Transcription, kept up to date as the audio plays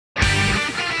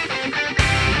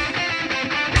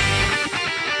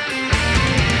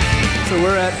So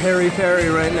we're at Harry Perry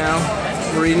right now.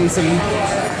 We're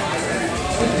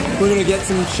gonna get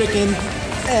some chicken,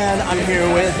 and I'm here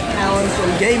with Alan from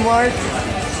GameLark,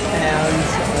 and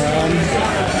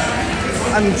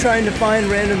I'm trying to find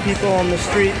random people on the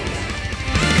street.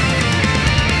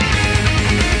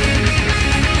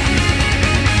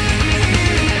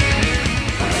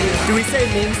 Do we say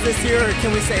memes this year, or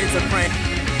can we say it's a prank?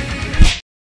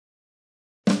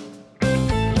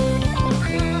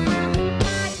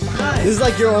 This is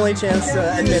like your only chance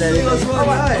to admit anything. Oh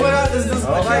my god, this is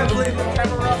I can't believe the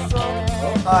camera rough song.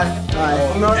 Hi. Hi.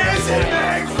 I'm not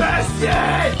MAGFest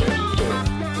yet!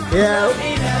 Yeah.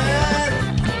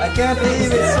 I can't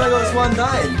believe it's SwigglesRP.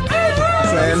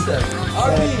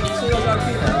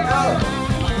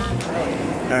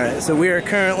 Alright, so we are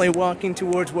currently walking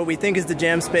towards what we think is the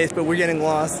jam space, but we're getting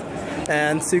lost.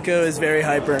 And Suko is very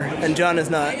hyper, and John is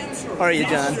not. Are you,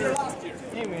 John?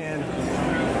 Hey man,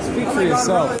 speak for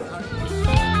yourself.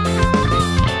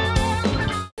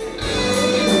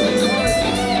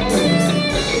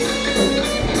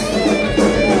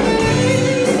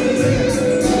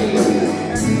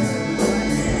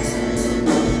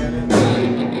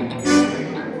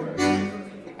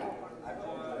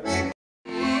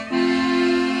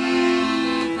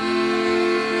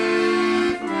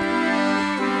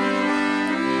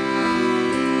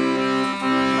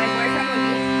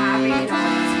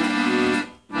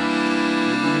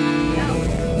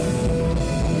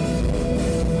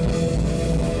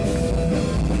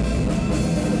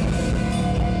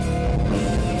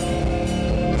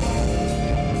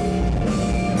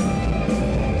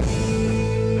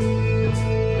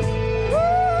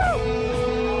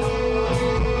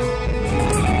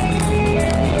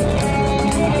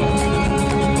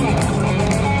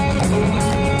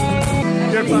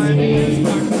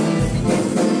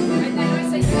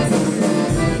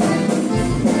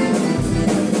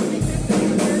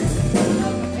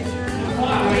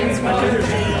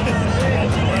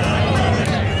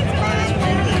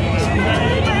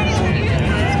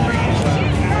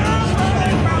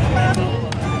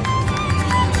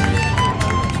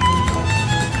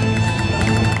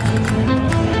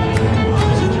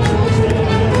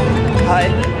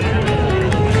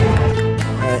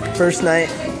 First night,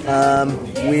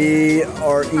 we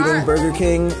are eating Burger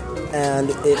King, and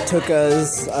it took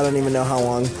us, I don't even know how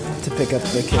long to pick up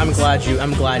the kids. I'm glad you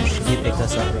picked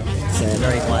us up, bro. Same.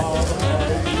 Very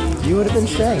glad. You would have been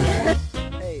staying.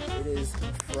 Hey, it is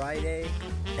Friday,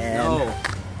 and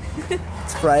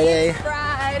it's Friday. It's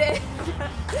Friday.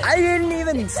 I didn't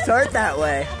even start that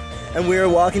way. And we were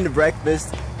walking to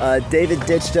breakfast. David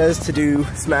ditched us to do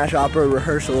Smash Opera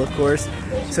rehearsal, of course.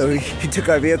 So he took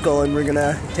our vehicle, and we're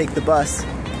gonna take the bus.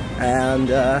 And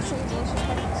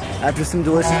after some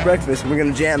delicious breakfast, we're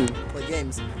gonna jam and play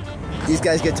games. These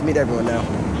guys get to meet everyone now.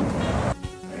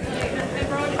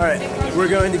 All right, we're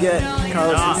going to get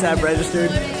Carlos and Sab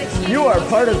registered. You are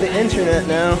part of the internet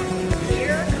now.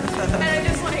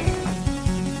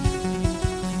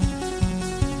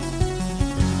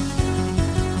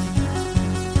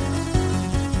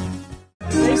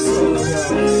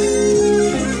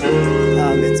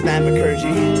 It's Matt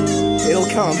McCurgy. It'll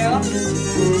come.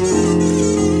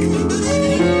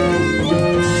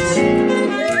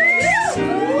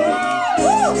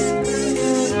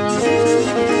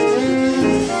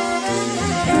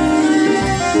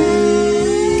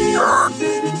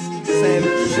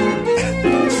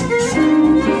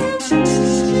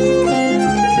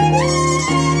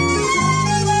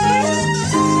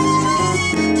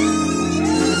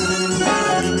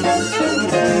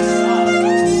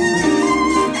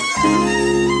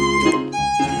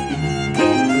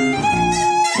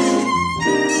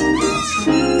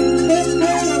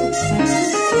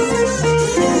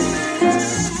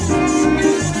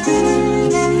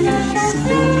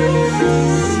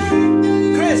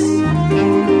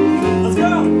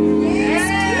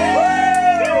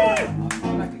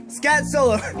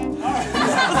 Solo. Let's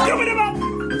give it up.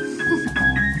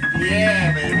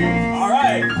 Yeah, baby. All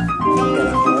right.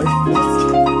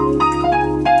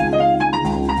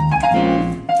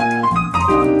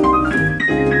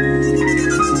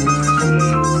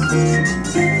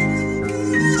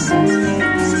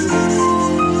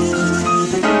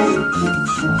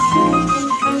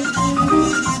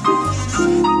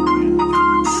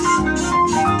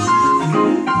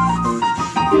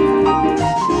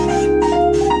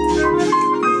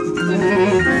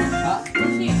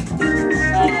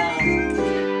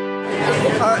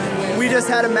 We just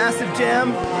had a massive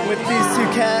jam with these two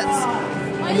cats,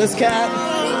 and this cat,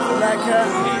 and that cat,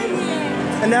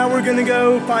 and now we're gonna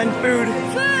go find food.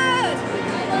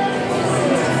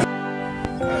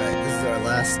 Alright, this is our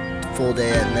last full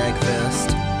day at MAGFest,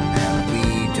 and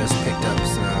we just picked up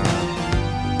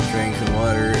some drinks and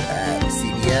water at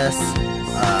CVS.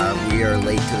 We are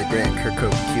late to the Grant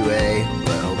Kirkhope QA,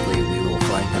 but hopefully we will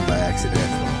find him by accident.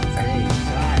 Hey,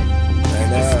 I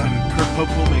know.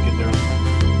 Kirkhope will make it there.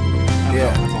 Yeah.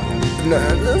 No,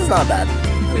 that's not bad.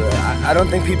 I don't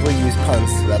think people use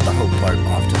puns at the hope part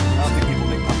often. I don't think people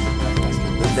make puns at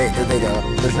MAGFest. They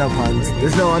don't. There's no puns.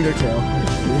 There's no Undertale.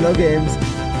 There's no games.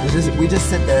 We just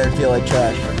sit there and feel like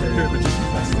trash.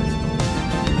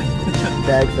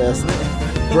 Bagfest.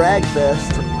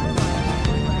 Bragfest.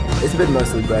 It's been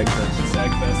mostly Bragfest.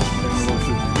 Sagfest.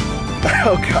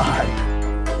 Oh God.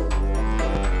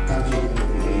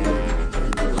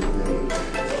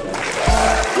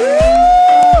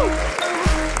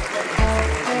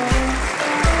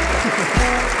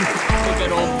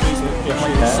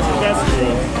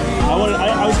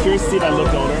 I was curious to see if I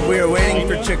looked older. We are waiting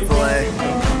for Chick-fil-A.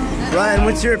 Ryan,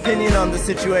 what's your opinion on the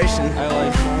situation? I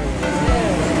like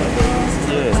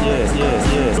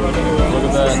yes. Look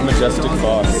at that majestic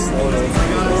boss.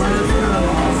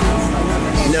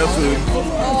 No food.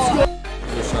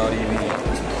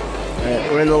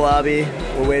 Alright, we're in the lobby.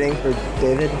 We're waiting for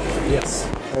David. Yes.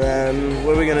 And then,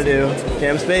 what are we gonna do?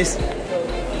 Jam space?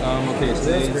 Okay,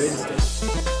 today's...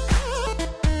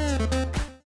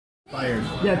 Fired.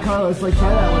 Yeah, Carlos, like, try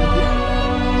that one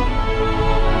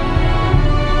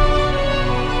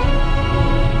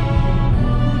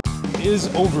It is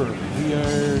over. We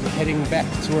are heading back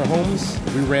to our homes.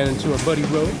 We ran into our buddy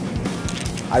Roy.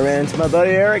 I ran into my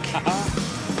buddy Eric.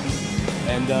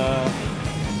 And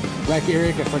Black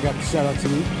Eric, I forgot to shout out to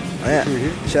you. Oh,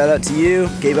 yeah. Shout out to you,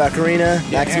 Gabe Ocarina,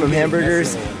 Maximum and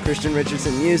Hamburgers, that's Christian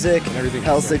Richardson Music, everything.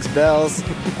 Hell Six Bells,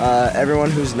 everyone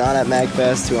who's not at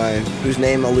MAGFest, whose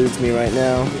name eludes me right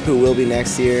now, who will be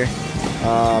next year.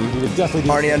 Definitely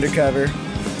Marnie Undercover.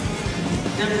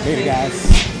 Later, guys.